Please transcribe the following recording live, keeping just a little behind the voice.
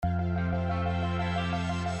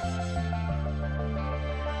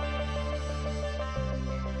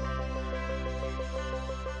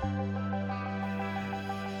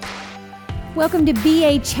Welcome to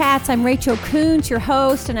BA Chats. I'm Rachel Coons, your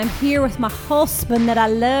host, and I'm here with my husband that I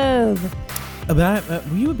love.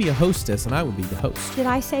 You would be a hostess, and I would be the host. Did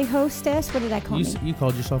I say hostess? What did I call me? You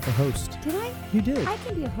called yourself a host. Did I? You did. I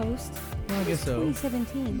can be a host. Well, I guess so.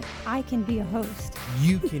 2017. I can be a host.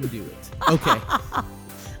 You can do it. Okay.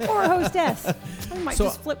 Or a hostess. I might So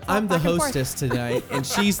just flip I'm the hostess tonight, and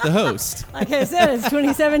she's the host. Like I said, it's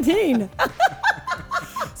 2017.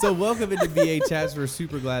 So welcome into BA Chats. We're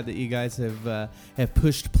super glad that you guys have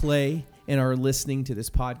pushed play and are listening to this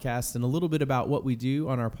podcast. And a little bit about what we do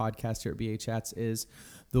on our podcast here at BA Chats is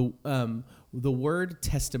the word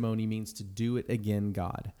testimony means to do it again,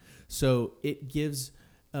 God. So it gives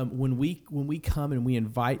when we come and we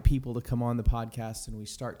invite people to come on the podcast and we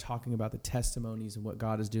start talking about the testimonies and what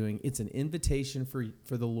God is doing, it's an invitation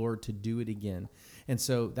for the Lord to do it again. And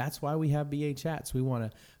so that's why we have BA Chats. We want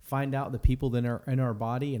to find out the people that are in our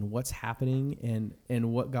body and what's happening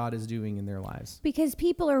and what God is doing in their lives. Because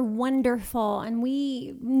people are wonderful, and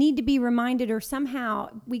we need to be reminded, or somehow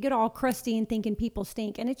we get all crusty and thinking people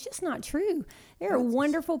stink, and it's just not true. There are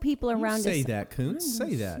wonderful people around us. Say that, Coons.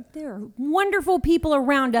 Say that. There are wonderful people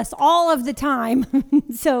around us all of the time.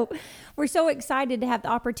 So we're so excited to have the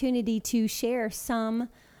opportunity to share some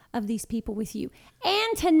of these people with you.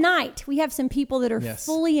 And tonight we have some people that are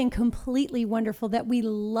fully and completely wonderful that we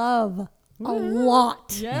love a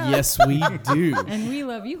lot. Yeah. Yes, we do. And we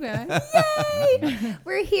love you guys. Yay!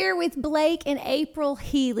 We're here with Blake and April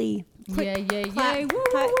Healy. Yay. Clap. Woo,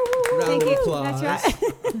 Clap. woo, woo, woo. Thank of you. applause. That's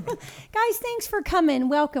right. Guys, thanks for coming.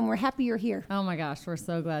 Welcome. We're happy you're here. Oh my gosh, we're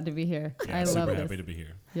so glad to be here. Yeah, I love super this. happy to be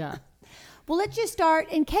here. Yeah. Well, let's just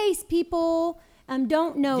start, in case people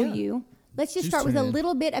don't know you. Let's just start with a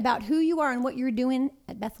little bit about who you are and what you're doing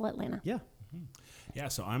at Bethel Atlanta. Yeah. Yeah,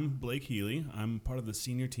 so I'm Blake Healy. I'm part of the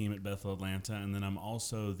senior team at Bethel Atlanta, and then I'm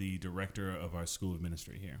also the director of our School of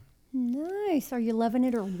Ministry here. Nice. Are you loving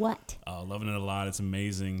it or what? Loving it a lot. It's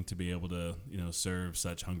amazing to be able to, serve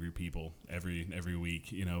such hungry people every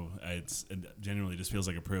week. It genuinely just feels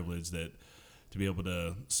like a privilege that to be able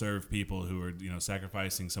to serve people who are,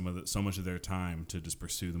 sacrificing so much of their time to just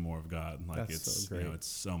pursue the more of God. Like That's so great. It's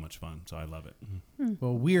so much fun. So I love it.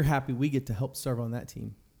 Well, we're happy we get to help serve on that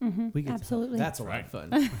team. We get Absolutely. That's a lot Right. of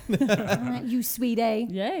fun. All right, you sweet A.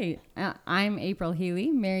 Yay. I'm April Healy,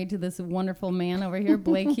 married to this wonderful man over here,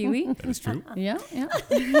 Blake Healy. That is true. Yeah.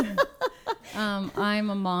 I'm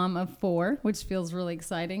a mom of 4, which feels really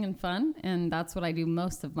exciting and fun, and that's what I do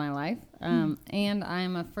most of my life. And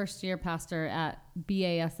I'm a first-year pastor at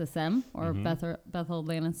BASSM, or Bethel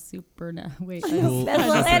Atlanta Wait, Bethel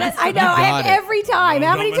Atlanta. I know. I have Got it. every time.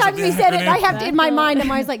 How Don't many mess times with we the said it, I acronym. have to, in my mind,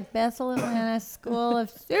 I'm always like, Bethel Atlanta School of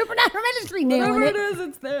Supernatural Ministry. Nailing whatever it. it is,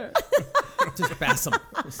 it's there. Just BASM.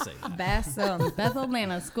 Just say that. Bethel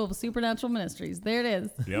Atlanta School of Supernatural Ministries. There it is.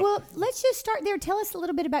 Yep. Well, let's just start there. Tell us a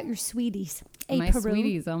little bit about your sweeties. My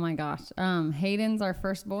sweeties, oh my gosh. Hayden's our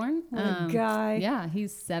firstborn. What a guy. Yeah,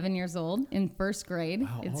 he's 7 years old in first grade.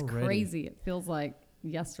 Wow, It's already. crazy. It feels like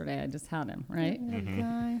yesterday I just had him, right?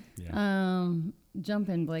 Yeah. Jump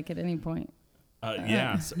in, Blake, at any point.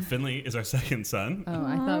 So Finley is our second son. Oh,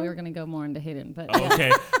 I thought we were going to go more into Hayden, but Oh, yeah.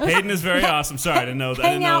 okay. Hayden is very awesome. Sorry, I didn't know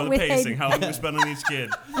Hang out the with pacing. Hayden. How long we spend on each kid.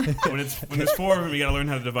 When there's 4 of them, you got to learn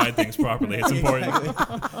how to divide things properly. It's important.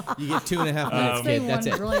 You get 2.5 minutes, Say kid. That's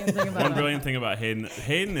one it. brilliant thing about One it. brilliant thing about Hayden.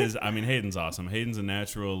 Hayden's awesome. Hayden's a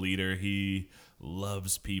natural leader. He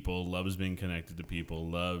loves people, loves being connected to people,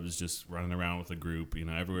 loves just running around with a group.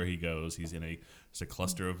 Everywhere he goes, he's in just a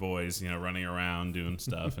cluster of boys, running around doing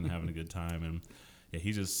stuff and having a good time. And yeah,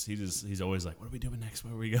 he's always like, what are we doing next?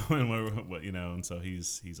 Where are we going? And so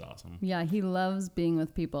he's awesome. Yeah, he loves being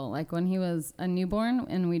with people. Like when he was a newborn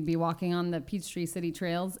and we'd be walking on the Peachtree City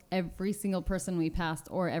trails, every single person we passed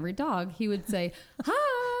or every dog, he would say, hi.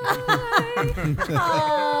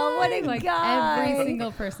 Oh, what a Like guy. every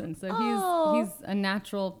single person. So Oh. he's a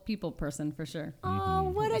natural people person for sure. Oh,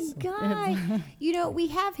 what a guy. We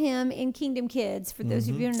have him in Kingdom Kids. For those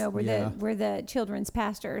of you who don't know, we're the children's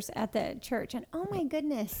pastors at the church. And oh my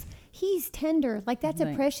goodness, he's tender. Like that's a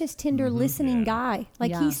Right. precious, tender, listening Yeah. guy. Like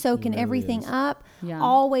Yeah. he's soaking He really everything is. up, Yeah.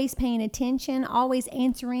 always paying attention, always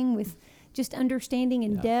answering with just understanding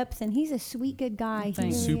and depth. And he's a sweet, good guy. He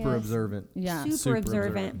Thanks. really Super is. observant. Yeah. Super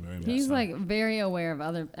observant. Very much He's so. like very aware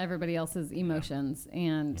of everybody else's emotions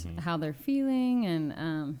and how they're feeling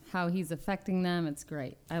and how he's affecting them. It's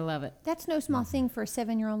great. I love it. That's no small thing for a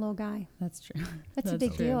 7-year-old little guy. That's true. That's a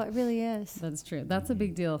big true. deal. It really is. That's true. That's a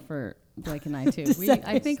big deal for Blake and I too.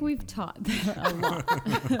 I think we've taught that a lot.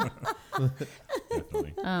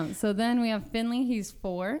 Definitely. So then we have Finley. He's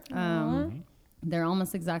 4. They're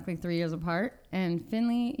almost exactly 3 years apart. And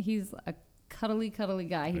Finley, he's a cuddly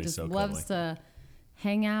guy. He He's just so loves to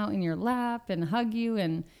hang out in your lap and hug you,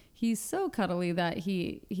 and he's so cuddly that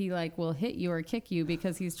he like will hit you or kick you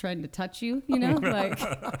because he's trying to touch you, you know, like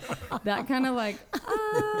that kind of like,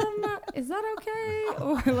 is that okay?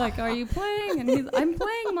 Or like, are you playing? And I'm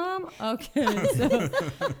playing, Mom. Okay. So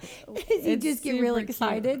Does he just get real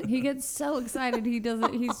excited? Cute. He gets so excited.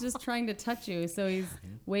 He's just trying to touch you. So he's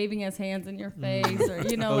waving his hands in your face, or,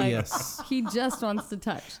 you know, like he just wants to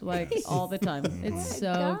touch like all the time. It's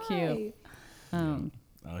so cute.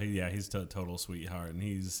 He's a total sweetheart, and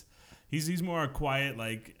he's more quiet.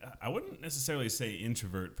 Like, I wouldn't necessarily say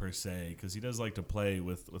introvert per se, because he does like to play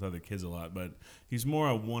with other kids a lot. But he's more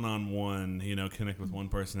a one-on-one. You know, connect with one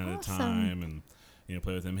person at a time, and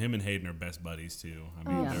play with him. Him and Hayden are best buddies too. I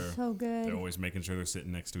mean, they're so good. They're always making sure they're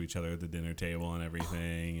sitting next to each other at the dinner table and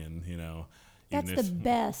everything, and That's the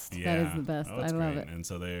best. Yeah, that is the best. I love it. And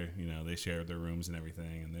so they share their rooms and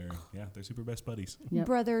everything, and they're super best buddies. Yep.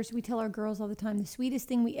 Brothers, we tell our girls all the time, the sweetest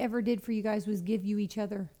thing we ever did for you guys was give you each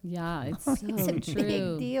other. Yeah, it's so It's a true.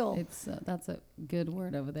 big deal. It's that's a good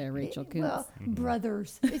word over there, Rachel Coombs. Well,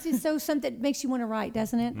 brothers. This is so something that makes you want to write,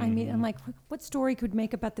 doesn't it? I mean, I'm like, what story could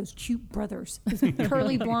make about those cute brothers? Those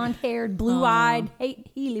curly, blonde-haired, blue-eyed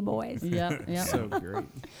Healy boys. Yep. So great.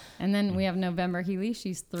 And then we have November Healy.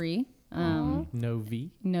 She's 3.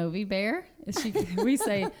 Novi. Novi Bear. We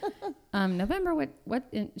say, November,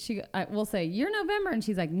 we'll say, you're November. And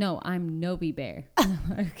she's like, no, I'm Novi Bear.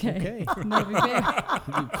 Okay. Novi Bear.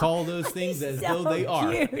 You call those things as though they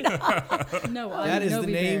are. No, I'm That is Novi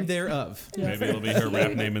the name Bear. thereof. Yes. Maybe it'll be her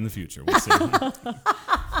rap name in the future. We'll see.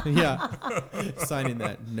 Yeah. Signing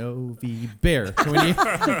that Novi Bear. When you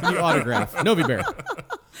autograph. Novi Bear.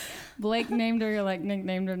 Blake nicknamed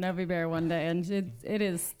her Novi Bear one day, and it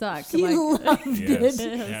is stuck. He loved Yes.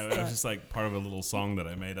 it. Yeah, it was just like part of a little song that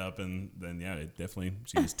I made up, and then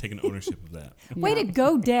she was taking ownership of that. Way to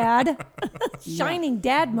go, Dad. Shining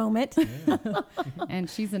dad moment. And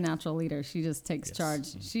she's a natural leader. She just takes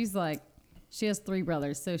charge. She's like, she has 3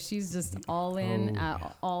 brothers, so she's just all in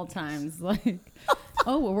at all times. Like,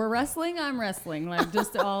 we're wrestling, I'm wrestling. Like,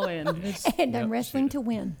 just all in. And I'm wrestling to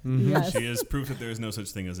win. Yes. She is proof that there is no such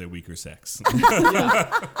thing as a weaker sex.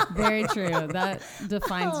 Very true. That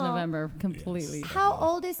defines November completely. Yes. How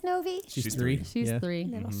old is Novi? She's 3. She's 3.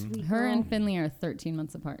 Little sweet Her girl. and Finley are 13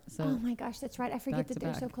 months apart. So Oh my gosh, that's right. I forget Back that to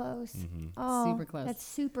they're back. so close. Mm-hmm. Oh, Super close. That's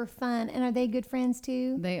super fun. And are they good friends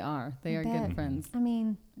too? they are. They are bet. good friends. I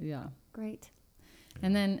mean, Yeah. great.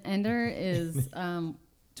 And then Ender is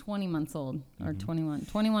 20 months old or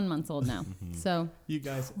 21 months old now. So, You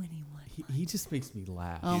guys, 21. he just makes me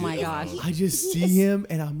laugh. oh my gosh. I just see him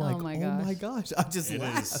and I'm like, Oh my my gosh. I just It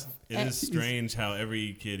laugh. is strange how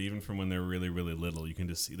every kid, even from when they're really, really little, you can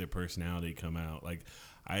just see their personality come out. Like,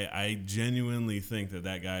 I genuinely think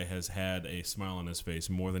that guy has had a smile on his face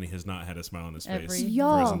more than he has not had a smile on his face Every for his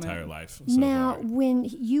Y'all. entire life. So Now, far. when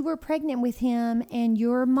you were pregnant with him and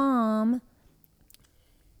your mom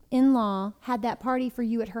in-law had that party for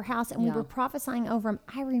you at her house and we Yeah. were prophesying over him,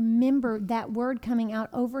 I remember that word coming out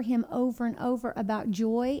over him over and over about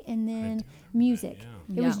joy and then music.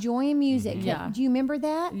 It was Yeah. joy and music. Yeah. Do you remember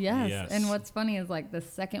that? Yes. Yes. And what's funny is like the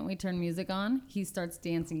second we turn music on, he starts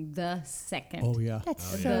dancing the second. Oh, yeah. That's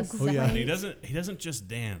so yes. great. Oh, yeah. And he doesn't just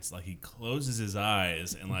dance, like he closes his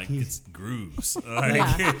eyes and like gets grooves. Like,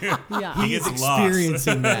 Yeah. he He's gets lost.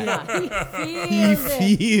 experiencing that. He feels it.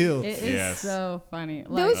 He feels. It is Yes. so funny.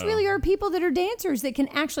 Like, Those really are people that are dancers that can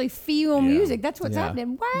actually feel Yeah. music. That's what's Yeah.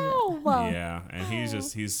 happening. Wow. Yeah, and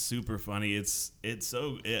he's super funny. It's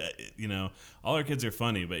so all our kids are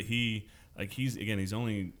funny, but he's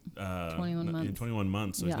only 21 months. 21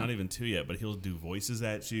 months, so Yeah. he's not even 2 yet. But he'll do voices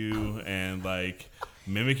at you and like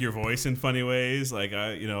mimic your voice in funny ways. Like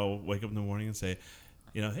I wake up in the morning and say,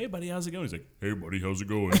 hey buddy, how's it going? He's like, hey buddy, how's it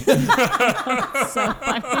going? so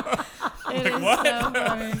funny. It is what? so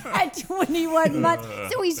funny. At 21 months.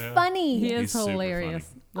 So he's funny. He is He's super hilarious.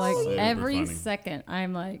 funny. Like Super every funny. second,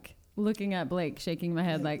 I'm like looking at Blake, shaking my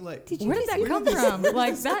head, like, Like, Did you where did just that come from?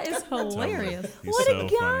 Like that is hilarious. He's What so a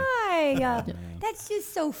funny. guy. That's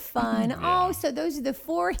just so fun. Oh, so those are the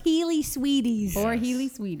 4 Healy sweeties. Or Healy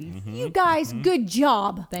Sweeties. You guys, good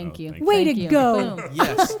job. Thank you. thank you. Way Thank to you. go. Boom.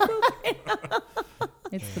 yes.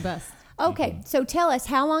 It's the best. Okay, so tell us,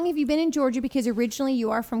 how long have you been in Georgia? Because originally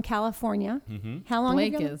you are from California. How long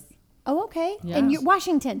Blake have you is. Oh, okay. Yeah. And you're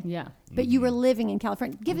Washington. Yeah. But you were living in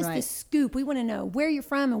California. Give us the Right. scoop. We want to know where you're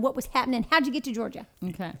from and what was happening. How'd you get to Georgia?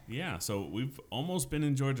 Okay. Yeah, so we've almost been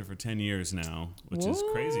in Georgia for 10 years now, which is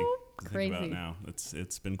crazy. To think about Crazy. now.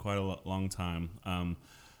 It's been quite a long time.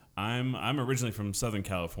 I'm originally from Southern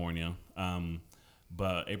California.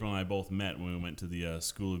 But April and I both met when we went to the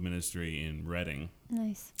School of Ministry in Reading.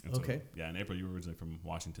 Nice. And so, Okay. yeah, and April, you were originally from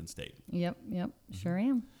Washington State. Yep. Sure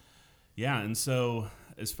am. Yeah, and so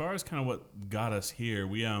as far as kind of what got us here,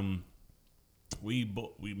 we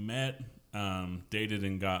met, dated,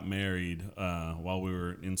 and got married while we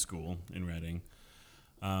were in school in Reading.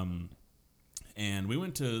 And we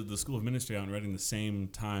went to the School of Ministry out in Reading the same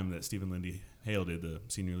time that Steve and Lindy Hale did, the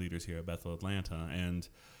senior leaders here at Bethel Atlanta. And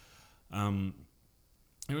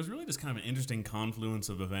it was really just kind of an interesting confluence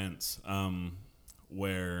of events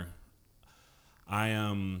where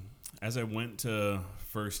as I went to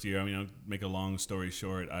first year, I'll make a long story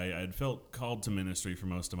short, I had felt called to ministry for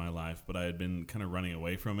most of my life, but I had been kind of running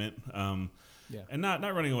away from it. And not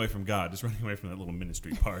running away from God, just running away from that little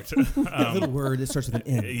ministry part. That little word that starts with an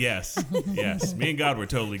N. Yes. Me and God were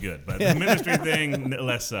totally good, but the ministry thing,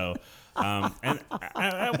 less so. And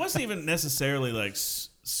I wasn't even necessarily like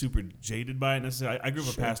super jaded by it necessarily. I grew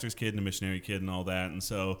up a pastor's kid and a missionary kid and all that, and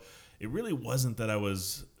so it really wasn't that I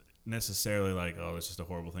was necessarily like, oh, it's just a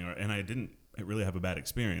horrible thing, and I didn't really have a bad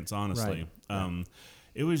experience, honestly. Right.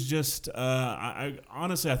 It was just, I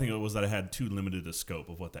honestly, I think it was that I had too limited a scope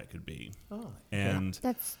of what that could be. Oh, and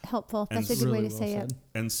That's helpful. And That's a good way really to well say said. it.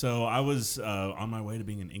 And so I was on my way to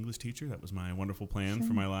being an English teacher. That was my wonderful plan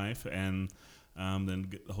for my life. And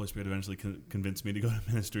then the Holy Spirit eventually convinced me to go to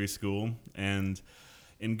ministry school. And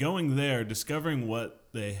in going there, discovering what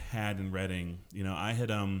they had in Reading, I had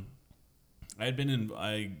been when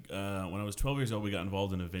I was 12 years old, we got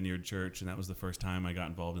involved in a vineyard church, and that was the first time I got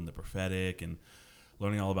involved in the prophetic and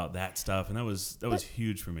learning all about that stuff, and that was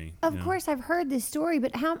huge for me. Of course, I've heard this story, but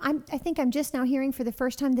I think I'm just now hearing for the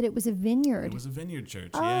first time that it was a vineyard. It was a vineyard church.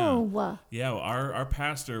 Oh, yeah. Our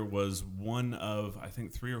pastor was one of, I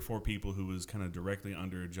think, 3 or 4 people who was kind of directly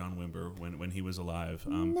under John Wimber when he was alive.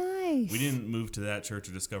 Nice. We didn't move to that church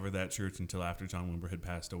or discover that church until after John Wimber had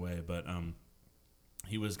passed away, but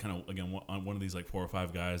he was kind of, again, one of these like 4 or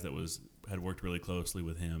 5 guys that had worked really closely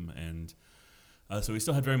with him, and so we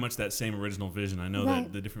still had very much that same original vision. I know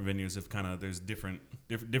that the different vineyards have there's different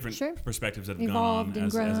perspectives that have Evolved gone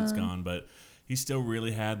and as it's grown. gone, but he still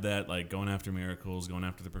really had that, like, going after miracles, going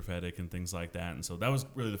after the prophetic and things like that. And so that was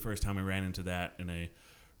really the first time I ran into that in a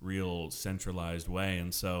real centralized way.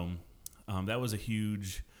 And so that was a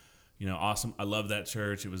huge, awesome. I love that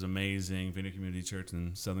church. It was amazing. Vineyard Community Church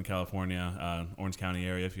in Southern California, Orange County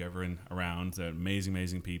area, if you're ever around. They're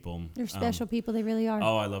amazing people. They're special people. They really are.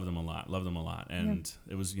 Oh, I love them a lot. And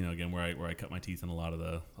it was, again, where I cut my teeth in a lot of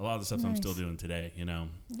the stuff that I'm still doing today,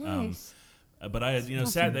 Nice. But I had,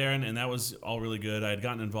 sat there and that was all really good. I had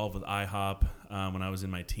gotten involved with IHOP when I was in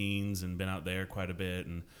my teens and been out there quite a bit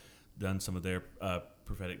and done some of their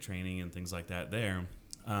prophetic training and things like that there.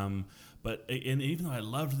 But even though I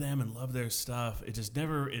loved them and loved their stuff, it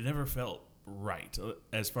never felt right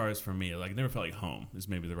as far as for me. Like, it never felt like home is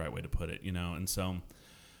maybe the right way to put it, And so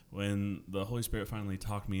when the Holy Spirit finally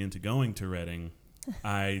talked me into going to Reading,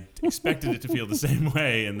 I expected it to feel the same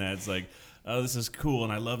way, and that's like, oh, this is cool,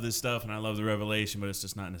 and I love this stuff, and I love the revelation, but it's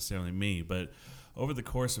just not necessarily me. But over the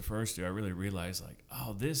course of first year, I really realized, like,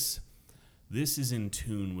 oh, this is in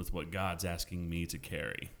tune with what God's asking me to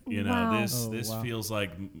carry. Wow. This feels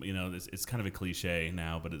like, it's kind of a cliche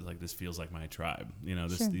now, but it's like, this feels like my tribe.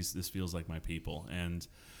 This feels like my people. And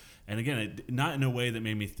again, not in a way that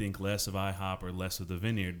made me think less of IHOP or less of the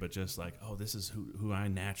vineyard, but just like, oh, this is who I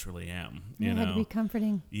naturally am. It had to be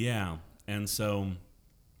comforting. Yeah. And so,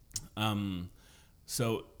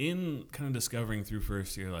 so in kind of discovering through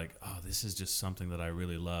first year, like, oh, this is just something that I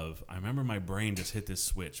really love. I remember my brain just hit this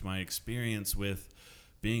switch. My experience with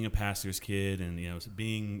being a pastor's kid and,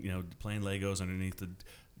 being, playing Legos underneath the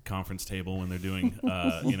conference table when they're doing,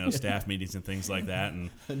 staff meetings and things like that. And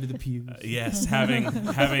under the pews. yes, having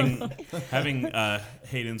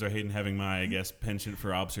Hayden's or Hayden having my, I guess, penchant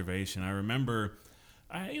for observation. I remember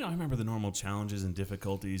the normal challenges and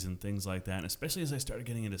difficulties and things like that. And especially as I started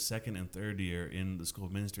getting into second and third year in the School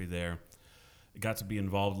of Ministry there, I got to be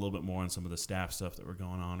involved a little bit more in some of the staff stuff that were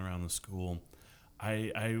going on around the school.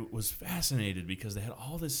 I was fascinated because they had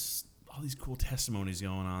all these cool testimonies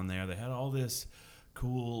going on there. They had all this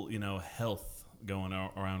cool, health going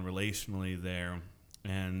around relationally there.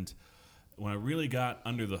 And when I really got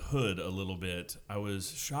under the hood a little bit, I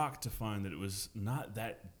was shocked to find that it was not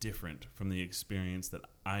that different from the experience that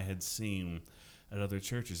I had seen at other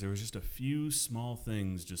churches. There was just a few small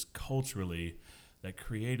things just culturally that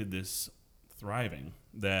created this thriving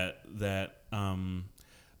that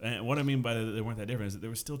And what I mean by they weren't that different is that there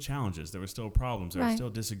were still challenges, there were still problems, there were still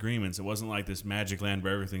disagreements. It wasn't like this magic land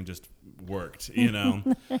where everything just worked, you know.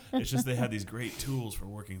 It's just they had these great tools for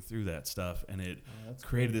working through that stuff, and it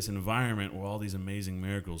created this environment where all these amazing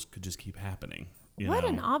miracles could just keep happening. What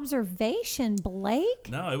an observation, Blake.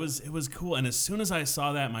 No, it was cool. And as soon as I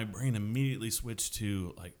saw that, my brain immediately switched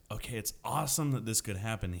to like, okay, it's awesome that this could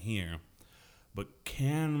happen here. But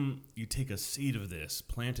can you take a seed of this,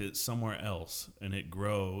 plant it somewhere else, and it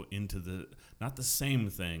grow into not the same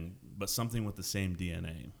thing, but something with the same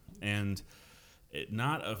DNA? And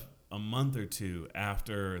not a month or two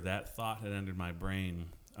after that thought had entered my brain,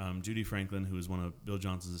 Judy Franklin, who was one of Bill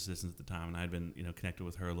Johnson's assistants at the time, and I had been connected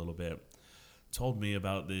with her a little bit, told me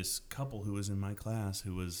about this couple who was in my class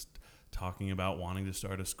who was talking about wanting to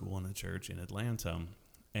start a school in a church in Atlanta.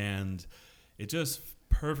 And it just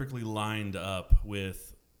perfectly lined up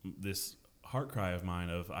with this heart cry of mine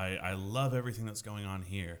of I love everything that's going on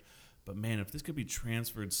here, but man, if this could be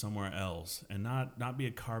transferred somewhere else and not be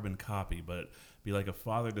a carbon copy, but be like a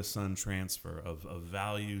father to son transfer of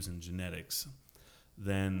values and genetics,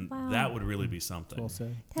 then that would really be something. Well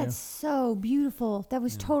said. That's so beautiful. That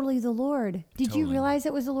was totally the Lord. Did you realize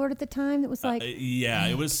it was the Lord at the time? That was like,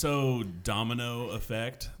 it was so domino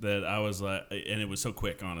effect that I was like, and it was so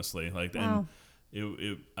quick, honestly. Like, wow.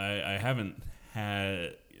 And I haven't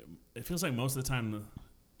had. It feels like most of the time,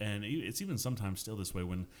 and it's even sometimes still this way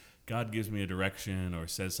when God gives me a direction or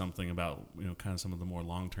says something about kind of some of the more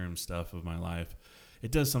long-term stuff of my life.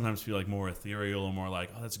 It does sometimes feel like more ethereal or more like,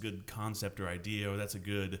 oh, that's a good concept or idea, or that's a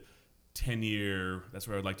good 10-year, that's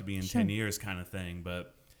where I'd like to be in 10 years kind of thing.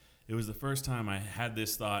 But it was the first time I had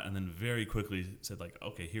this thought and then very quickly said like,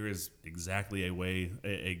 okay, here is exactly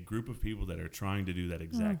a group of people that are trying to do that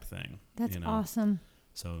exact thing. That's awesome.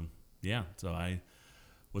 So, so I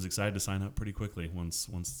was excited to sign up pretty quickly once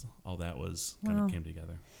all that was kind of came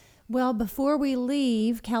together. Well, before we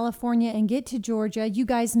leave California and get to Georgia, you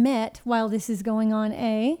guys met while this is going on,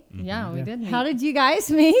 eh? Mm-hmm. Yeah, we did meet. How did you guys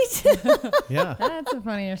meet? Yeah. That's a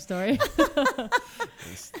funnier story.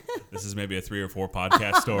 This is maybe a 3 or 4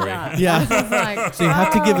 podcast story. Yeah. This is like, So you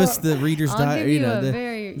have to give us the Reader's I'll Diary,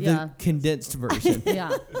 give you the condensed version.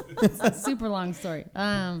 Yeah. It's a super long story.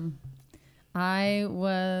 I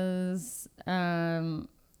was,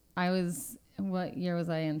 what year was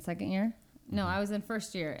I in? Second year? No, I was in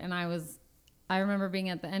first year, and I remember being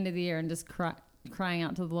at the end of the year and just crying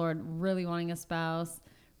out to the Lord, really wanting a spouse,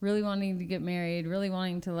 really wanting to get married, really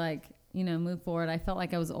wanting to move forward. I felt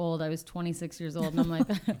like I was old. I was 26 years old, and I'm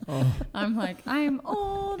like, I am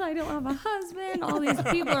old. I don't have a husband. All these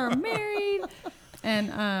people are married.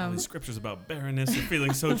 And all these scriptures about barrenness are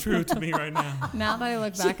feeling so true to me right now. Now that I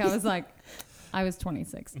look back, I was like, I was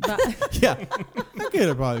 26. But Yeah. I could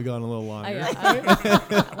have probably gone a little longer.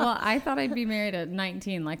 Well, I thought I'd be married at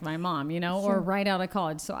 19 like my mom, or right out of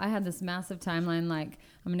college. So I had this massive timeline like,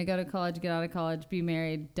 I'm going to go to college, get out of college, be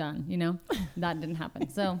married, done, That didn't happen.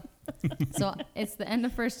 So it's the end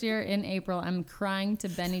of first year in April. I'm crying to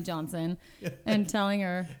Benny Johnson and telling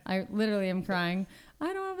her, I literally am crying.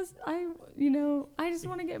 I don't have I just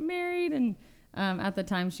want to get married. And at the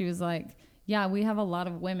time she was like, yeah, we have a lot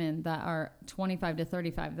of women that are 25 to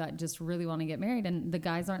 35 that just really want to get married, and the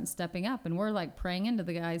guys aren't stepping up, and we're like praying into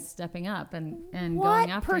the guys stepping up and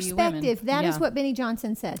going after you women. What perspective? That is what Benny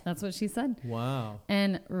Johnson said. That's what she said. Wow.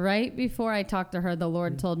 And right before I talked to her, the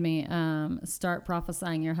Lord told me, start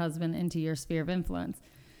prophesying your husband into your sphere of influence.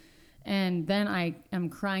 And then I am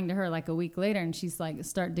crying to her like a week later, and she's like,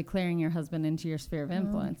 start declaring your husband into your sphere of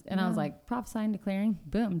influence. And I was like, prophesying, declaring,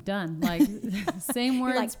 boom, done. Like, same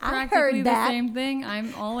words, like, practically the same thing.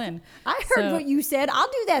 I'm all in. I heard what you said. I'll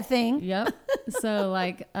do that thing. Yep.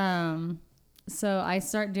 So so I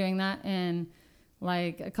start doing that, and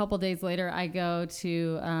like a couple days later, I go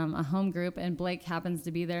to a home group, and Blake happens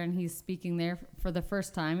to be there, and he's speaking there for the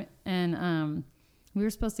first time. And we were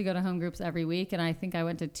supposed to go to home groups every week, and I think I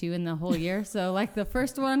went to 2 in the whole year. So like the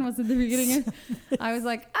first one was at the beginning. I was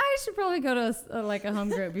like, I should probably go to a home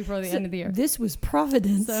group before the end of the year. This was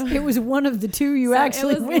providence. So, it was one of the 2 you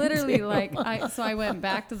actually went to. It was literally like, I went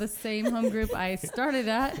back to the same home group I started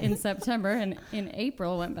at in September, and in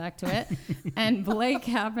April went back to it. And Blake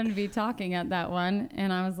happened to be talking at that one,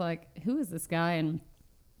 and I was like, who is this guy? And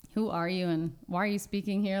who are you, and why are you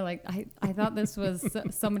speaking here? Like, I thought this was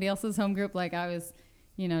somebody else's home group. Like, I was,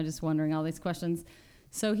 just wondering all these questions.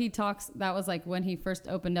 So he talks, that was like when he first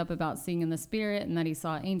opened up about seeing in the spirit, and that he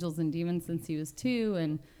saw angels and demons since he was 2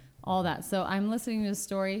 and all that. So I'm listening to his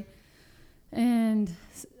story, and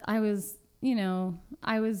I was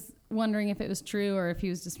wondering if it was true or if he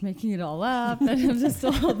was just making it all up, and just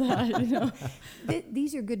all that,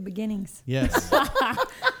 These are good beginnings. Yes.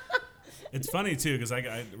 It's funny too, because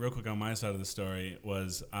I real quick on my side of the story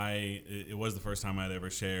was it was the first time I'd ever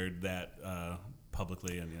shared that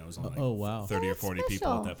publicly, and it was only like 30 or 40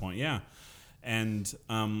 people at that point. Yeah, and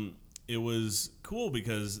it was cool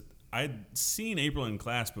because I'd seen April in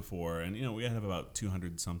class before, and we had about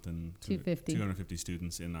 250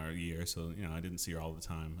 students in our year, so I didn't see her all the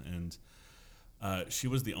time, and she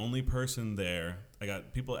was the only person there. I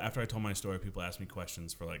got people after I told my story. People asked me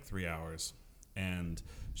questions for like 3 hours. And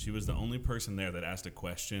she was the only person there that asked a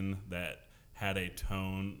question that had a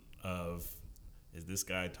tone of, is this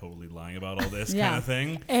guy totally lying about all this kind of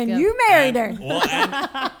thing? And you married her. Well, and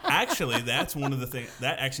actually, that's one of the things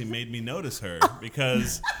that actually made me notice her,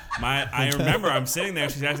 because I remember I'm sitting there,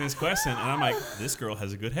 she's asking this question, and I'm like, this girl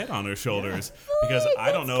has a good head on her shoulders, because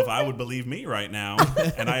I don't know if I would believe me right now,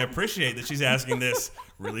 and I appreciate that she's asking this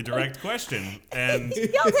really direct question. And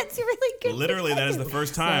that's really good. Literally, that is the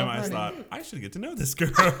first time I thought, I should get to know this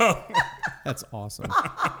girl. That's awesome.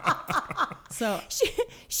 So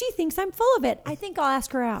she thinks I'm full of it. I think I'll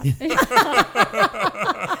ask her out.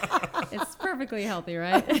 it's perfectly healthy,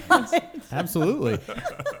 right? Absolutely.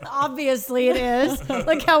 Obviously it is.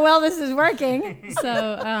 Look how well this is working.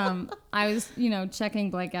 So I was,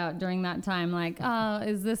 checking Blake out during that time, like,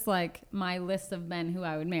 is this like my list of men who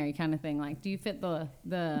I would marry kind of thing? Like, do you fit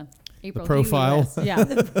the April profile? List? Yeah.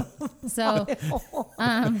 So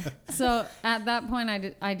at that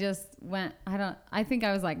point, I just went, I think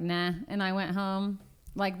I was like, nah. And I went home.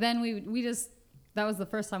 Like then we just, that was the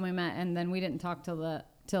first time we met. And then we didn't talk till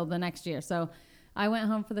the next year. So I went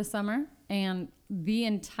home for the summer, and the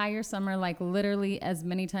entire summer, like literally as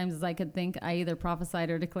many times as I could think, I either prophesied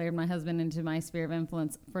or declared my husband into my sphere of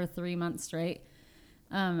influence for 3 months straight.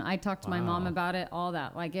 I talked to my mom about it, all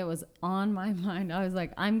that. Like it was on my mind. I was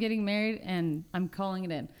like, I'm getting married and I'm calling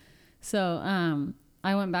it in. So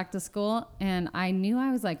I went back to school, and I knew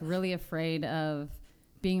I was like really afraid of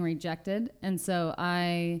being rejected. And so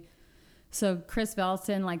Chris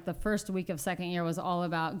Vallotton, like the first week of second year was all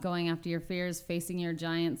about going after your fears, facing your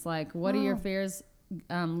giants. Like, what are your fears?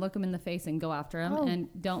 Look them in the face and go after them, and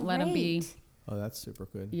don't let them be. Oh, that's super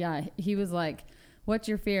good. Yeah. He was like, what's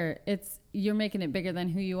your fear? You're making it bigger than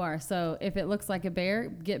who you are. So if it looks like a bear,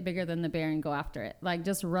 get bigger than the bear and go after it. Like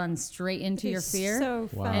just run straight into your fear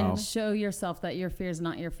and show yourself that your fear is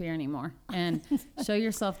not your fear anymore, and show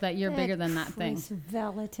yourself that you're bigger than that thing. Chris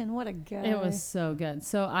Vallotton, what a guy. It was so good.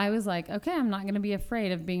 So I was like, okay, I'm not going to be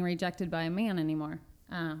afraid of being rejected by a man anymore.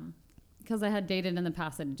 Because I had dated in the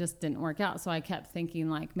past, it just didn't work out. So I kept thinking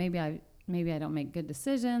like, maybe I don't make good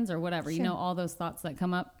decisions or whatever, Sure. all those thoughts that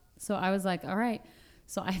come up. So I was like, all right.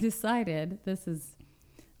 So I decided, this is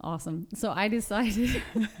awesome. So I decided.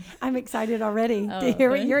 I'm excited already to hear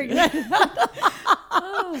what you're excited about.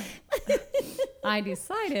 I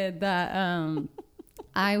decided that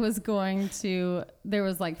I was going to, there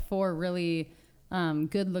was like 4 really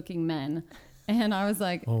good looking men. And I was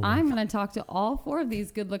like, I'm going to talk to all 4 of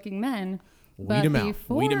these good looking men. But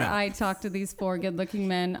before I talk to these 4 good looking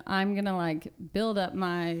men, I'm going to like build up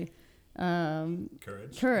my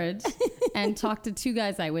courage and talk to 2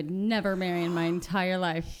 guys I would never marry in my entire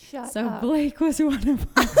life. Shut so up. Blake was one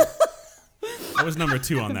of them. I was number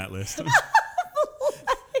 2 on that list.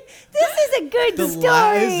 This is a good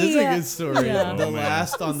story. This is a good story. Yeah. The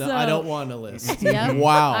last on the So- I don't want to list. Yep.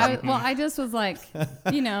 Wow. I just was like,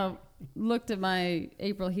 looked at my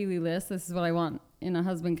April Healy list. This is what I want in a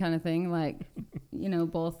husband kind of thing. Like,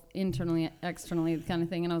 both internally, externally kind of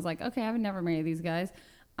thing. And I was like, okay, I would never marry these guys.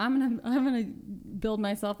 I'm gonna build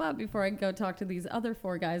myself up before I go talk to these other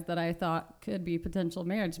 4 guys that I thought could be potential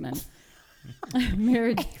marriage men.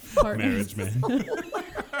 Marriage partners. Marriage man.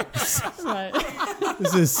 Right.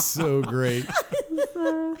 This is so great.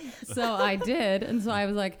 So I did, and so I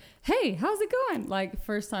was like, "Hey, how's it going?" Like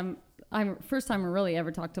first time I really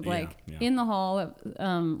ever talked to Blake in the hall of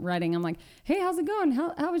writing. I'm like, "Hey, how's it going?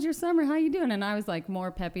 How was your summer? How you doing?" And I was like more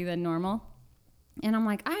peppy than normal. And I'm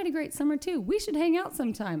like, I had a great summer too. We should hang out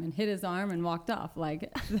sometime. And hit his arm and walked off.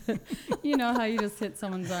 Like, you know how you just hit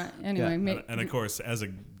someone's arm. Anyway. Yeah. And of course, as a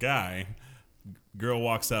guy, girl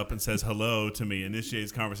walks up and says hello to me,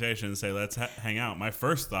 initiates conversation, and say, let's hang out. My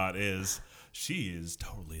first thought is, she is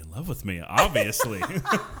totally in love with me, obviously.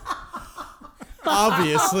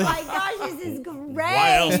 Obviously. Oh my gosh, this is great.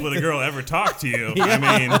 Why else would a girl ever talk to you?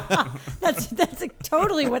 I mean, That's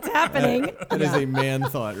totally what's happening. That is a man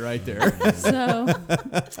thought right there. So,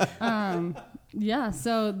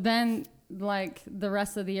 so then like the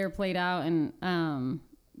rest of the year played out, and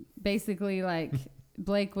basically like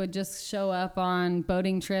Blake would just show up on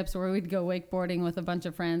boating trips where we'd go wakeboarding with a bunch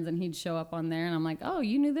of friends, and he'd show up on there, and I'm like, oh,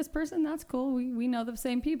 you knew this person? That's cool. We know the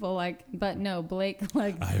same people. Like, but no, Blake,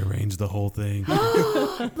 like, I arranged the whole thing.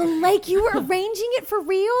 Blake, you were arranging it for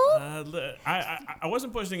real? I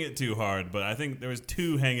wasn't pushing it too hard, but I think there was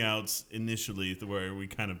 2 hangouts initially where we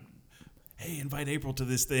kind of, hey, invite April to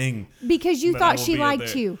this thing. Because you but I thought won't she be liked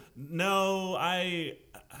there. you. No, I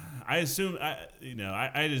assumed,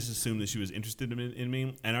 I just assumed that she was interested in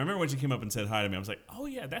me. And I remember when she came up and said hi to me, I was like, oh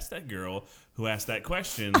yeah, that's that girl who asked that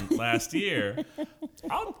question last year.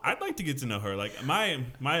 I'd like to get to know her. Like my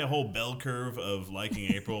whole bell curve of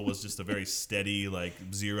liking April was just a very steady, like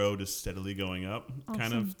 0 to steadily going up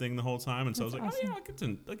kind of thing the whole time. And so I was like, oh yeah,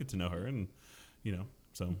 I'll get to know her. And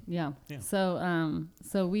so. Yeah. Yeah.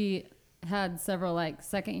 So we had several like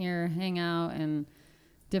second year hangout and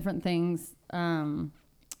different things,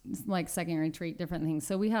 like second year retreat, different things.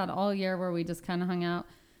 So we had all year where we just kind of hung out.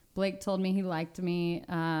 Blake told me he liked me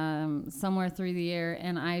somewhere through the year,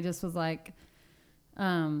 and I just was like,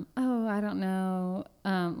 oh, I don't know.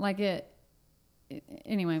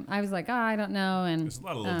 Anyway, I was like, oh, I don't know. And there's a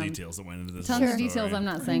lot of little details that went into this. Tons of story. details I'm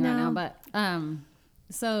not saying right now, but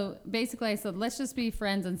so basically I said, let's just be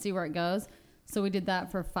friends and see where it goes. So we did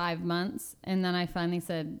that for 5 months, and then I finally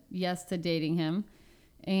said yes to dating him.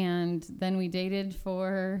 And then we dated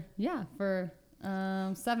for 7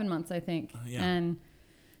 months, I think. Yeah. And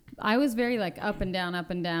I was very like up and down.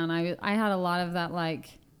 I had a lot of that, like,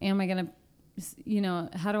 am I going to,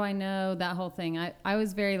 how do I know, that whole thing. I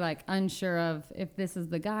was very like unsure of if this is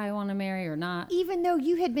the guy I want to marry or not. Even though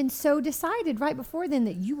you had been so decided right before then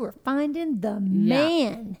that you were finding the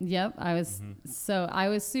man. Yep. I was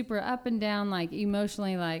super up and down, like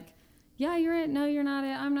emotionally, like, yeah, you're it. No, you're not it.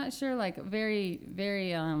 I'm not sure. Like very,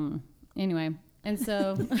 very, anyway. And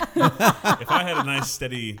so if I had a nice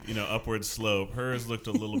steady, upward slope, hers looked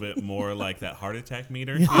a little bit more like that heart attack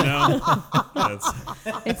meter,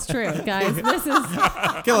 It's true, guys. This is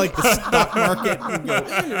kind of like the stock market.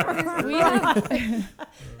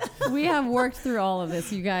 We have worked through all of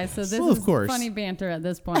this, you guys. So this Well, of is course. funny banter at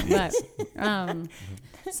this point. But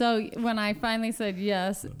so when I finally said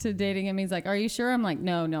yes to dating him, he's like, "Are you sure?" I'm like,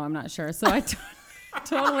 "No, I'm not sure." So I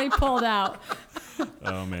totally pulled out.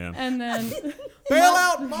 Oh man! And then Bail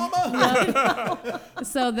out, mama.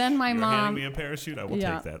 so then my You're mom. handing me a parachute. I will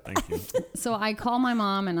take that. Thank you. So I call my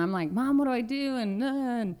mom and I'm like, Mom, what do I do?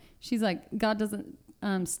 And she's like, God doesn't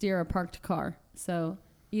steer a parked car. So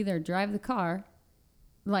either drive the car,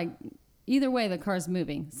 like either way the car's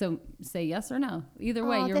moving. So say yes or no. Either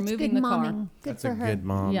way, you're moving the car. Good That's for a her. good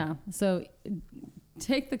mom. Yeah. So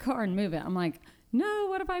take the car and move it. I'm like, no,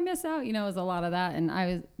 what if I miss out? It was a lot of that. And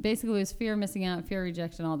it was fear of missing out, fear of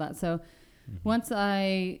rejection, all that. So once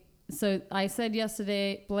I said yes to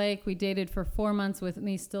date Blake. We dated for 4 months with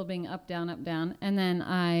me still being up, down. And then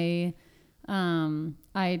I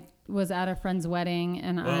was at a friend's wedding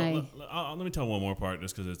and let me tell one more part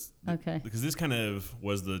just because it's okay. Because this kind of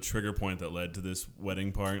was the trigger point that led to this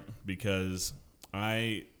wedding part because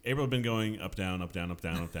April had been going up, down,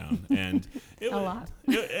 and it A lot.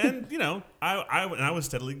 And I was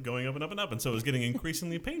steadily going up and up and up, and so it was getting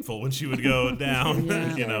increasingly painful when she would go down.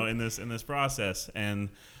 Yeah. In this process. And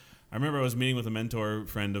I remember I was meeting with a mentor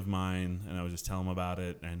friend of mine, and I was just telling him about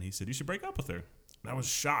it, and he said you should break up with her. And I was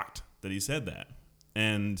shocked that he said that,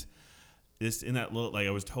 and I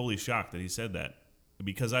was totally shocked that he said that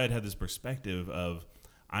because I had this perspective of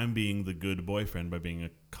I'm being the good boyfriend by being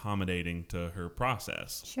accommodating to her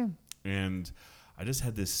process. Sure. And I just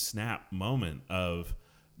had this snap moment of,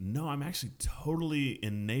 no, I'm actually totally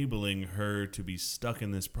enabling her to be stuck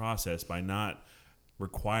in this process by not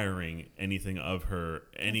requiring anything of her,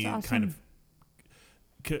 any That's awesome.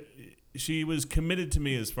 kind of. She was committed to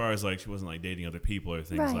me as far as like she wasn't like dating other people or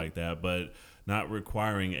things Right. like that, but not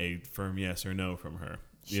requiring a firm yes or no from her.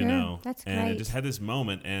 Sure, that's and I great. just had this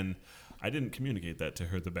moment and. I didn't communicate that to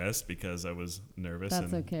her the best because I was nervous.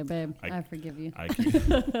 That's and okay, babe. I forgive you.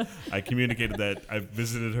 I communicated that I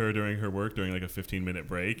visited her during her work during like a 15-minute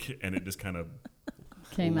break, and it just kind of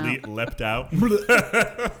Came out. leapt out.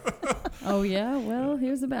 Oh yeah, well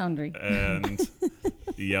here's a boundary. And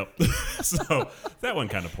yep, so that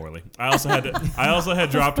went kind of poorly. I also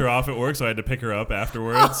had dropped her off at work, so I had to pick her up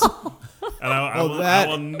afterwards. And I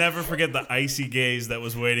will never forget the icy gaze that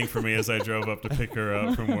was waiting for me as I drove up to pick her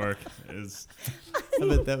up from work. I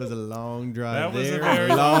bet that was a long drive. That was a there, very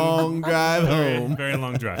long drive very, home. very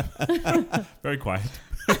long drive. Very quiet.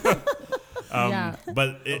 Yeah.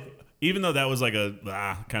 But even though that was like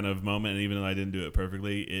a kind of moment, and even though I didn't do it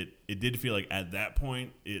perfectly, it did feel like at that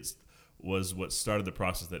point it was what started the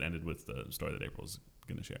process that ended with the story that April's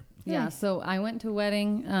gonna share. Yeah, Nice. so I went to a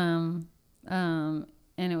wedding, and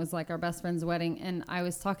it was like our best friend's wedding, and I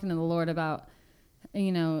was talking to the Lord about, how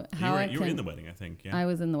You were in the wedding, I think. Yeah. I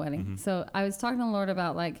was in the wedding. So I was talking to the Lord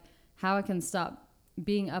about like how I can stop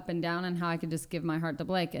being up and down and how I could just give my heart to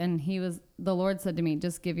Blake. And the Lord said to me,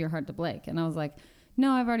 just give your heart to Blake. And I was like,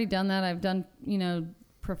 no, I've already done that. I've done,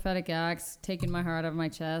 prophetic acts, taking my heart out of my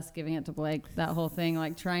chest, giving it to Blake, that whole thing,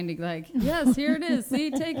 like trying to like, yes, here it is.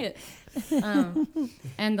 See, take it.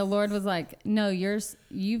 And the Lord was like, no,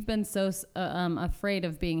 you've been so afraid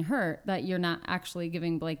of being hurt that you're not actually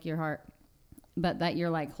giving Blake your heart, but that you're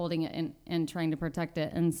like holding it and trying to protect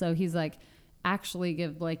it. And so he's like, actually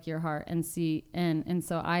give Blake your heart and see. And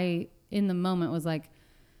so I, in the moment, was like,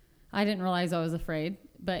 I didn't realize I was afraid,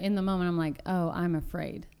 but in the moment I'm like, oh, I'm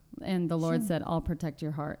afraid. And the Lord said, I'll protect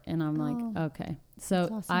your heart. And I'm like, okay. So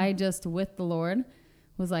awesome. I just, with the Lord,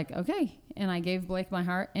 was like, okay. And I gave Blake my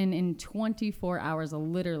heart. And in 24 hours,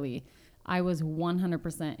 literally, I was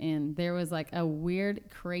 100% in. There was like a weird,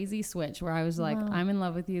 crazy switch where I was like, I'm in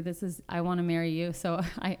love with you. I want to marry you. So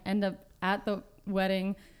I end up at the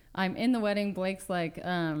wedding. I'm in the wedding. Blake's like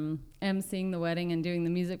emceeing the wedding and doing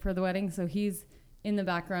the music for the wedding. So he's in the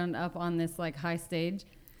background up on this like high stage.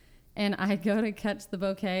 And I go to catch the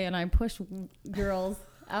bouquet and I push girls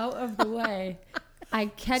out of the way. I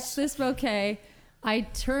catch this bouquet. I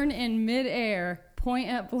turn in midair, point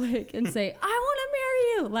at Blake and say, I want to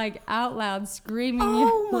marry you, like out loud screaming.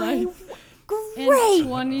 Oh my, like, great. in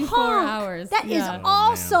 24 honk. hours. That is Yeah.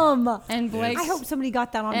 awesome. And Blake, I hope somebody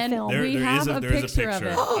got that on And film. we have a there is picture of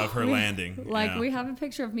it. of her landing. like yeah. we have a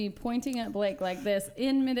picture of me pointing at Blake like this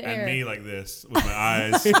in midair. And me like this with my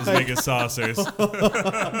eyes as big as saucers.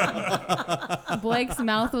 Blake's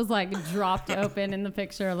mouth was like dropped open in the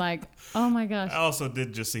picture, like, oh my gosh. I also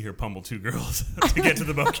did just see her pummel two girls to get to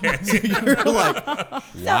the bouquet. You're like,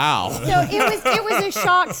 wow. So it was a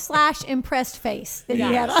shocked / impressed face that you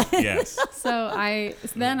had on. Yes. So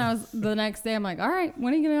then I was the next day I'm like, all right,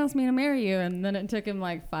 when are you gonna ask me to marry you? And then it took him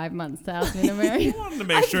like 5 months to ask me to marry I you. wanted to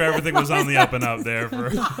make sure everything was on the up and up there for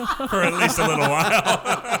at least a little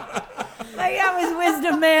while. Like, that was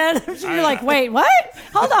wisdom, man. You're like, wait, what?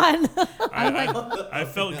 Hold on. I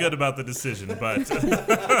felt good about the decision, but I was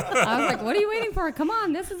like, what are you waiting for? Come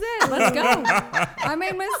on, this is it. Let's go. I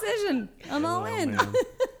made my decision. I'm all in. man.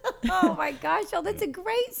 Oh my gosh, oh, that's a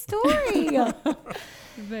great story.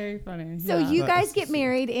 Very funny. So Yeah. you guys get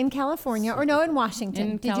married in California, or no, in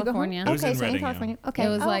Washington? In Did you go home? California. It was Okay, in so Redding, in yeah. California. Okay, It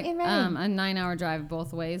was like in a Redding. 9-hour drive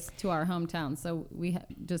both ways to our hometown. So we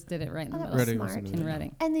just did it right in the Oh, middle. that was Redding was smart. in In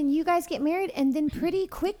Reading. And then you guys get married, and then pretty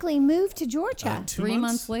quickly moved to Georgia. 2 3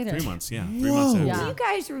 months later. 3 months, yeah. 3 months in. Yeah. Do you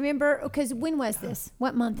guys remember? Because when was this?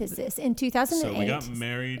 What month is this? In 2008. So we got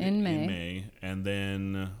married In in May. May, and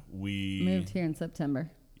then we Moved here in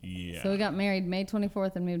September. Yeah. So we got married May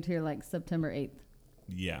 24th and moved here like September 8th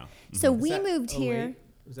Yeah. So Is we that moved here. 08?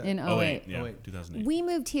 Was that in 08. 08. Yeah. 08. 2008. We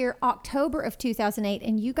moved here October of 2008,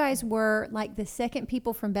 and you guys were like the second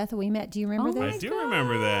people from Bethel we met. Do you remember Oh this? I do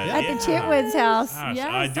remember that. At yeah. the Chitwood's house. Gosh, Yes,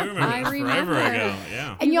 I do remember I that forever remember. ago.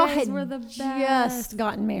 Yeah. And You y'all guys had were the just best.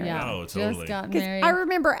 gotten married. Yeah, Oh, totally. just got 'Cause married. I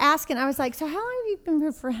remember asking, I was like, so how long have you been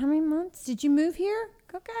here for? How many months? Did you move here?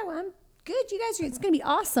 Okay, well, I'm good. You guys are, it's going to be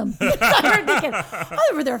awesome. I was thinking, oh,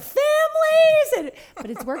 they were their families. But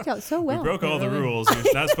it's worked out so well. We broke all the rules.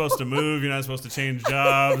 You're not supposed to move. You're not supposed to change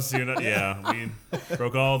jobs. You're not. Yeah, we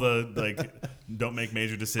broke all the don't make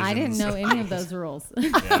major decisions. I didn't know any of those rules.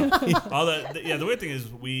 Yeah. All the weird thing is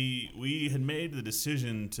we had made the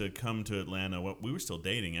decision to come to Atlanta. We were still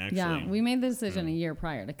dating actually. Yeah, we made the decision a year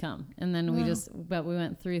prior to come, and then we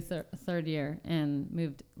went through third year and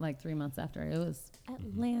moved like 3 months after. It was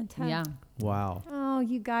Atlanta. yeah, Wow. Oh,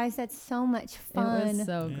 you guys, that's so much fun. it was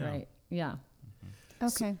so Yeah. great. Yeah,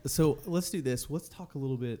 Okay. So let's do this. Let's talk a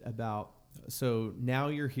little bit about. So now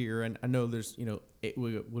you're here, and I know there's, what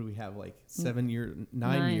do we have, like 9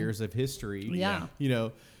 Nine. years of history? Yeah.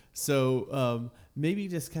 So maybe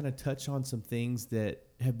just kind of touch on some things that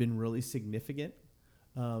have been really significant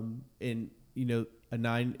in a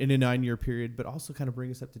 9-year period, but also kind of bring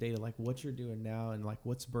us up to date on like what you're doing now and like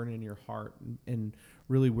what's burning in your heart and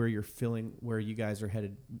really where you're feeling where you guys are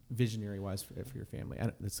headed visionary wise for your family.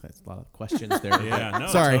 That's a lot of questions there. Yeah, no,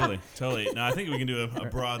 Sorry. totally. No, I think we can do a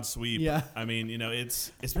broad sweep. Yeah. I mean,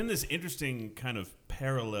 it's been this interesting kind of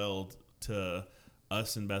parallel to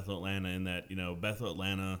us in Bethel, Atlanta, in that Bethel,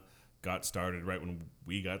 Atlanta got started right when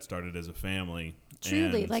we got started as a family.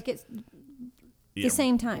 Truly, And, like it's yeah, the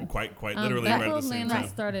same time. Quite literally right Bethel at the same Atlanta time.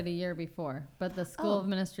 started a year before, but the School of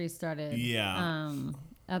Ministry started. Yeah.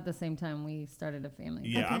 At the same time we started a family.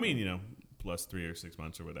 Yeah, Okay. I mean, plus 3 or 6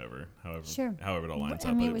 months or whatever, Sure. however it all lines I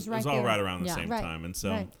up. mean, But it was it was right all there. right around the Yeah. same Right. time. And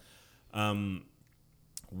so Right.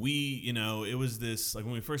 we, you know, it was this, like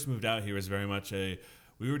when we first moved out here, it was very much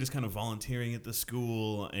we were just kind of volunteering at the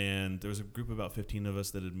school, and there was a group of about 15 of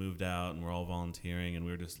us that had moved out, and we're all volunteering, and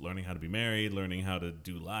we were just learning how to be married, learning how to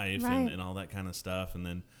do life, Right. and all that kind of stuff. And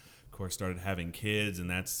then, of course, started having kids, and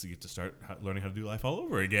that's, you get to start learning how to do life all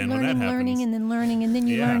over again when that happens. Learning, and then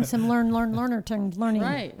you Yeah. learn some learner terms, learning.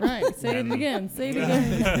 Right. Say it again. Say it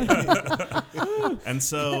again. And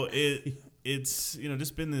so it's, you know,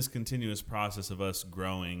 just been this continuous process of us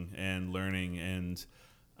growing and learning, and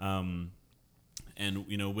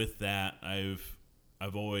you know, with that,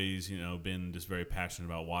 I've always, you know, been just very passionate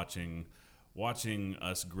about watching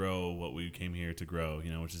us grow what we came here to grow,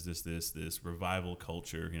 you know, which is this revival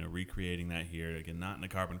culture, you know, recreating that here again, not in a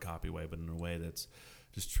carbon copy way, but in a way that's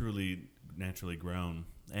just truly naturally grown.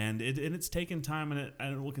 And it's taken time, and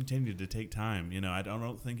it will continue to take time. You know, I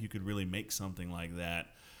don't think you could really make something like that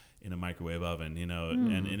in a microwave oven, you know,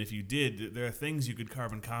 and if you did, there are things you could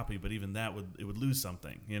carbon copy, but even that would lose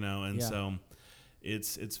something, you know, and so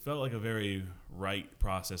it's felt like a very right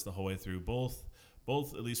process the whole way through, both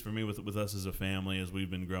at least for me with us as a family as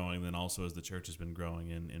we've been growing, then also as the church has been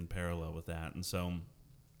growing in parallel with that. And so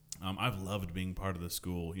I've loved being part of the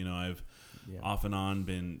school. You know, I've off and on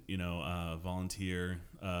been, you know, volunteer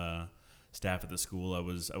staff at the school. I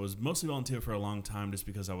was mostly volunteer for a long time just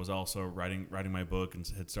because I was also writing my book and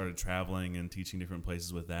had started traveling and teaching different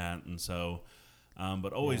places with that. And so,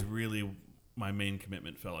 but always really my main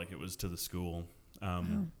commitment felt like it was to the school.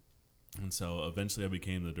 And so eventually I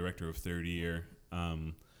became the director of third year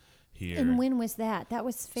here. And when was that? That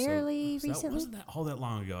was fairly so recently? That wasn't all that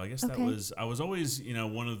long ago. I guess Okay. I was always, you know,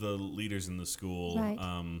 one of the leaders in the school,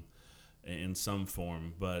 Right. In some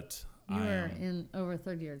form, but You were in over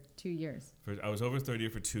third year, 2 years. I was over third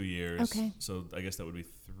year for 2 years. Okay. So I guess that would be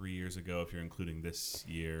 3 years ago if you're including this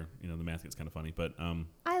year. You know, the math gets kind of funny, but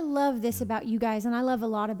I love this about you guys, and I love a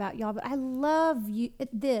lot about y'all, but I love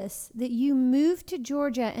that you moved to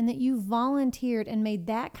Georgia and that you volunteered and made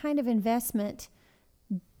that kind of investment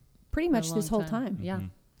pretty For a much this long whole time. Yeah.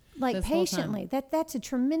 Like This whole time. patiently. That's a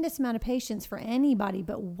tremendous amount of patience for anybody,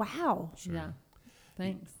 but wow. Sure. Yeah.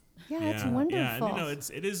 Thanks. Yeah, that's Yeah, wonderful. and you know,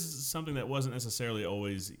 it is something that wasn't necessarily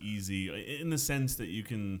always easy in the sense that you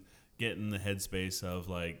can get in the headspace of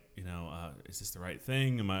like, you know, is this the right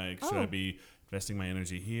thing? Should I be investing my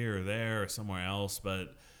energy here or there or somewhere else?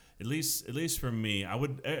 But at least for me, I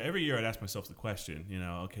would every year I'd ask myself the question, you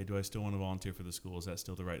know, okay, do I still want to volunteer for the school? Is that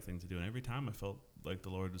still the right thing to do? And every time I felt like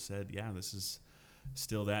the Lord has said, yeah, this is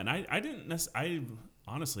still that. And I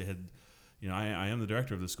honestly had, you know, I am the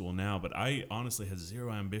director of the school now, but I honestly had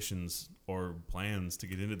zero ambitions or plans to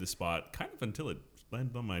get into this spot kind of until it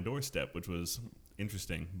landed on my doorstep, which was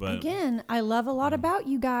interesting. But Again, I love a lot about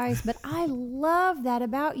you guys, but I love that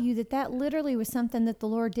about you, that literally was something that the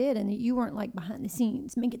Lord did and that you weren't like behind the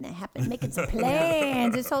scenes making that happen, making some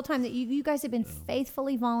plans this whole time, that you guys have been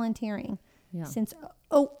faithfully volunteering Yeah. since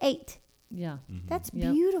 2008. Yeah. That's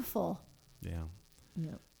Yep. beautiful. yeah,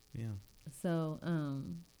 Yep. yeah. So,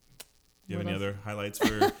 Do you have What any else? other highlights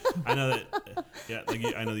for? I know that.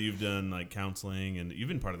 I know that you've done like counseling, and you've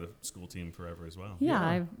been part of the school team forever as well.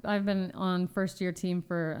 yeah, I've been on first year team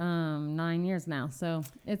for 9 years now, so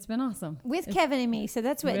it's been awesome. With Kevin and me. So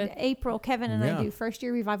that's what With- April, Kevin, and Yeah. I do. First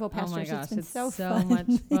year revival Oh my pastors. gosh, It's been it's so so fun.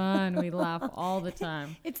 much fun. We laugh all the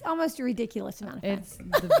time. It's almost a ridiculous amount of fun. It's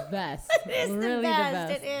the best. It's really the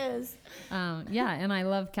best. It is. Yeah, and I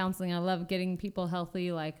love counseling. I love getting people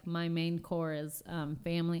healthy. Like my main core is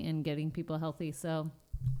family and getting people healthy. So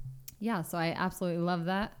yeah, so I absolutely love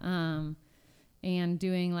that. And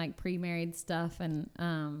doing like pre-married stuff, and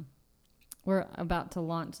we're about to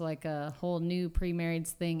launch like a whole new pre-marrieds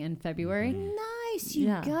thing in February. Nice, you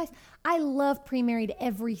Yeah. guys. I love pre-married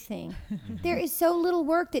everything. There is so little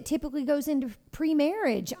work that typically goes into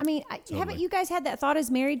pre-marriage. I mean, haven't you guys had that thought as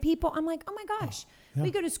married people? I'm like, oh my gosh, we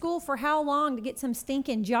go to school for how long to get some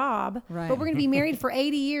stinking job, Right. but we're going to be married for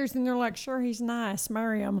 80 years, and they're like, sure, he's nice,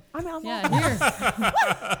 marry him. I mean, I'm like, Yeah, here.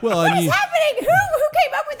 Well, what and is you, happening? Who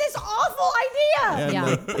came up with this awful idea? and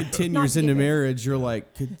Yeah. like 10 Not years to into get there. marriage, you're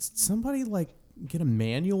like, could somebody like get a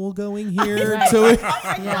manual going here Right. Oh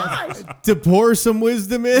to, to pour some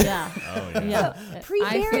wisdom in? Yeah. Oh yeah. Yeah.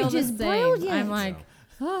 Pre-marriage I feel the is same. brilliant. I'm like,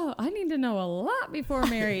 oh, I need to know a lot before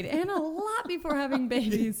married and a lot before having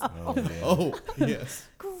babies. Oh, man. Oh, yes.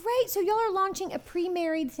 Great. So y'all are launching a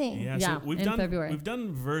pre-married thing. Yeah, Yeah, so we've in done February. we've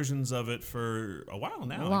done versions of it for a while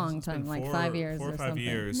now. A long It's been time, like 4 5 years or or 5 something.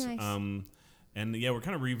 years. Nice. And yeah, we're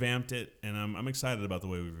kind of revamped it, and I'm excited about the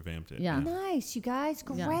way we revamped it. Yeah. Nice, you guys.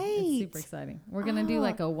 Great. Yeah, it's super exciting. We're gonna do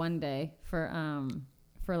like a one day for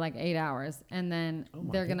like 8 hours, and then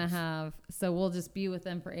they're gonna have. So we'll just be with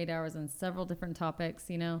them for 8 hours on several different topics.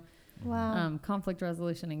 Wow. Conflict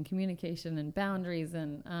resolution and communication and boundaries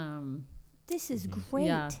and This is great.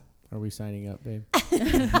 Yeah. Are we signing up, babe?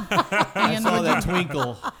 and I saw that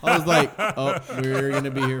twinkle. I was like, oh, we're going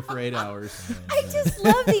to be here for 8 hours. I just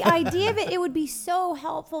love the idea of it. It would be so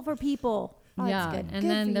helpful for people. Oh, yeah, that's good. and Good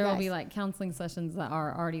then for there you will guys. be like counseling sessions that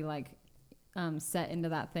are already like set into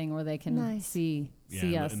that thing where they can Nice. see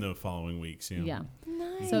us. in the following weeks. Yeah.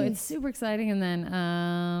 Nice. So it's super exciting, and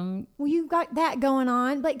then well, you've got that going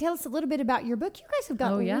on. Blake, tell us a little bit about your book. You guys have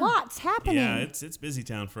got lots happening. Yeah, it's busy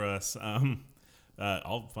town for us.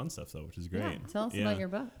 All fun stuff though, which is great. tell us about your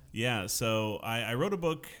book. Yeah, so I wrote a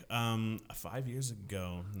book 5 years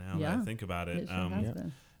ago now that I think about it. It sure has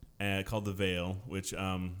been. Called The Veil, which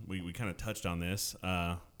we kind of touched on this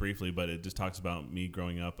briefly, but it just talks about me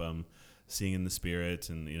growing up seeing in the spirit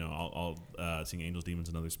and, all seeing angels, demons,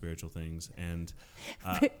 and other spiritual things. And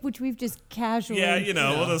which we've just casually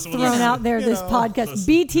we'll just thrown out there this podcast.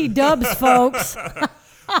 BT Dubs, folks.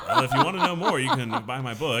 well, if you want to know more, you can buy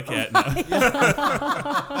my book at...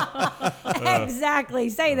 Exactly.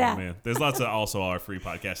 Say that. Man. There's lots of... Also, our free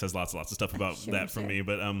podcast has lots of stuff about that from me.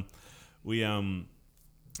 But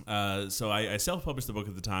so I self-published the book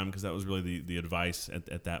at the time because that was really the advice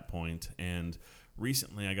at that point. And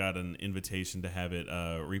recently I got an invitation to have it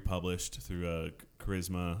republished through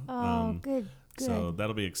Charisma. Oh, good. So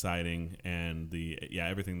that'll be exciting, and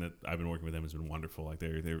everything that I've been working with them has been wonderful. Like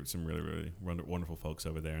they're some really, really wonderful folks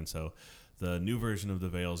over there, and so the new version of The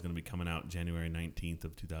Veil is going to be coming out January 19th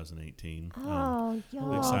of 2018. Oh,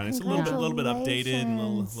 y'all, exciting! It's a little bit updated and a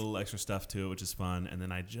congratulations. little extra stuff to it, which is fun. And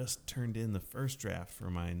then I just turned in the first draft for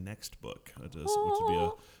my next book, which would be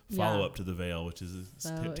a follow-up to The Veil, which is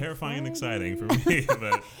terrifying and exciting for me.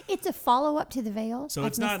 But It's a follow-up to The Veil. so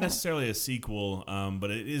it's not necessarily a sequel, but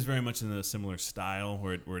it is very much in a similar style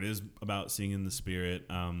where it is about seeing in the spirit.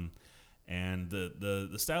 And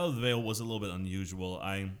the style of The Veil was a little bit unusual.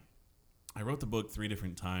 I wrote the book 3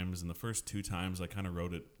 different times, and the first 2 times I kind of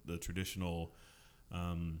wrote it the traditional,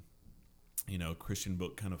 Christian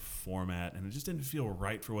book kind of format, and it just didn't feel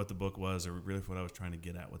right for what the book was, or really for what I was trying to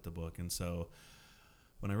get at with the book. And so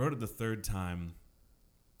when I wrote it the 3rd time,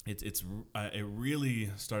 it really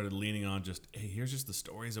started leaning on just, hey, here's just the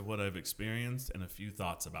stories of what I've experienced and a few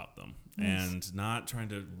thoughts about them, and not trying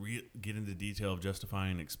to get into detail of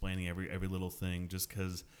justifying and explaining every little thing, just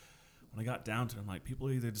because when I got down to it, I'm like, people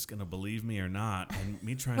are either just going to believe me or not, and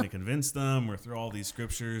me trying to convince them or throw all these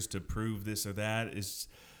scriptures to prove this or that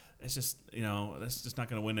it's just, that's just not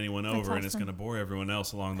going to win anyone over, awesome. and it's going to bore everyone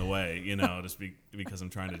else along the way, just because I'm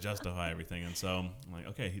trying to justify everything. And so I'm like,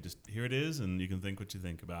 okay, here it is, and you can think what you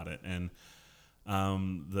think about it. And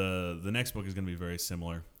the next book is going to be very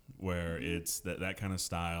similar, where it's that kind of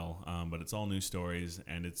style, but it's all new stories,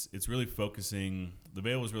 and it's really focusing. The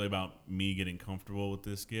Veil was really about me getting comfortable with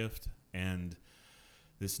this gift, and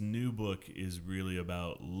this new book is really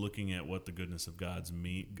about looking at what the goodness of God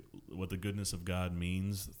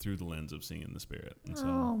means through the lens of seeing in the spirit. And so,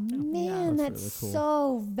 Oh man, that's really cool.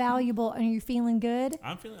 so valuable. Are you feeling good?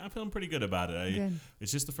 I'm feeling pretty good about it. Good.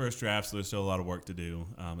 It's just the first draft, so there's still a lot of work to do.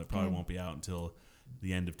 It probably won't be out until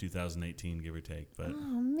the end of 2018, give or take. But Oh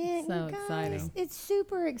man, So you guys, exciting. it's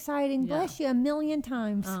super exciting. Yeah. Bless you a million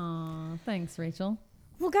times. Aw, thanks, Rachel.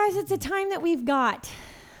 Well, guys, it's the time that we've got,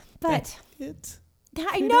 but It.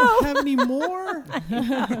 I We know. don't have any more.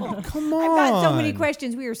 Oh, come on. I've got so many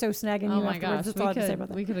questions. We are so snagging Oh you my afterwards. gosh, That's all I have to say about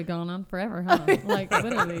that. we could have gone on forever, huh? Like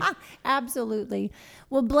literally. Absolutely.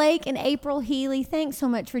 Well, Blake and April Healy, thanks so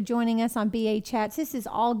much for joining us on BA Chats. This is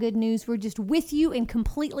all good news. We're just with you and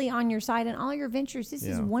completely on your side in all your ventures. This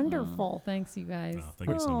is Yeah. wonderful. Thanks, you guys. thank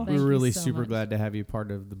you so Oh. much. Thank We're you really so super much. glad to have you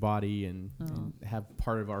part of the body and have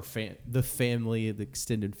part of our the family, the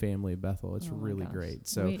extended family of Bethel. It's Oh my really gosh. great.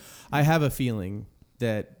 So We- I have a feeling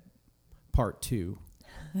that part 2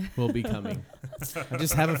 will be coming. I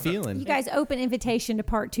just have a feeling. You guys, open invitation to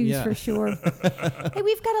part 2s Yeah. for sure. Hey,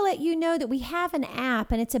 we've got to let you know that we have an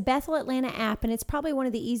app, and it's a Bethel Atlanta app, and it's probably one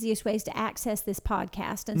of the easiest ways to access this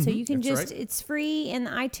podcast. And so you can That's just, right. it's free in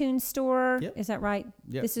the iTunes store. Yep. Is that right?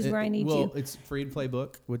 Yep. This is where I need well, you. it's free to play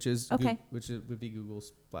book, which is Okay. would be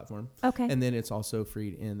Google's platform. Okay. And then it's also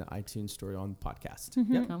free in the iTunes store on podcast.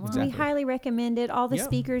 Mm-hmm. Yep, Come on. exactly. We highly recommend it. All the Yeah.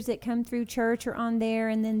 speakers that come through church are on there,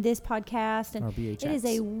 and then this podcast. And Our BA it is chats.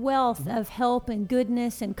 a wealth of help and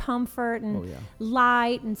goodness and comfort and Oh, yeah.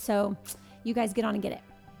 light. And so you guys get on and get it.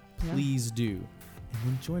 Please do. And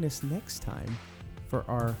then join us next time for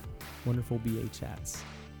our wonderful BA chats.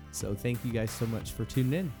 So thank you guys so much for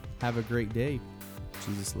tuning in. Have a great day.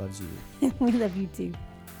 Jesus loves you. We love you too.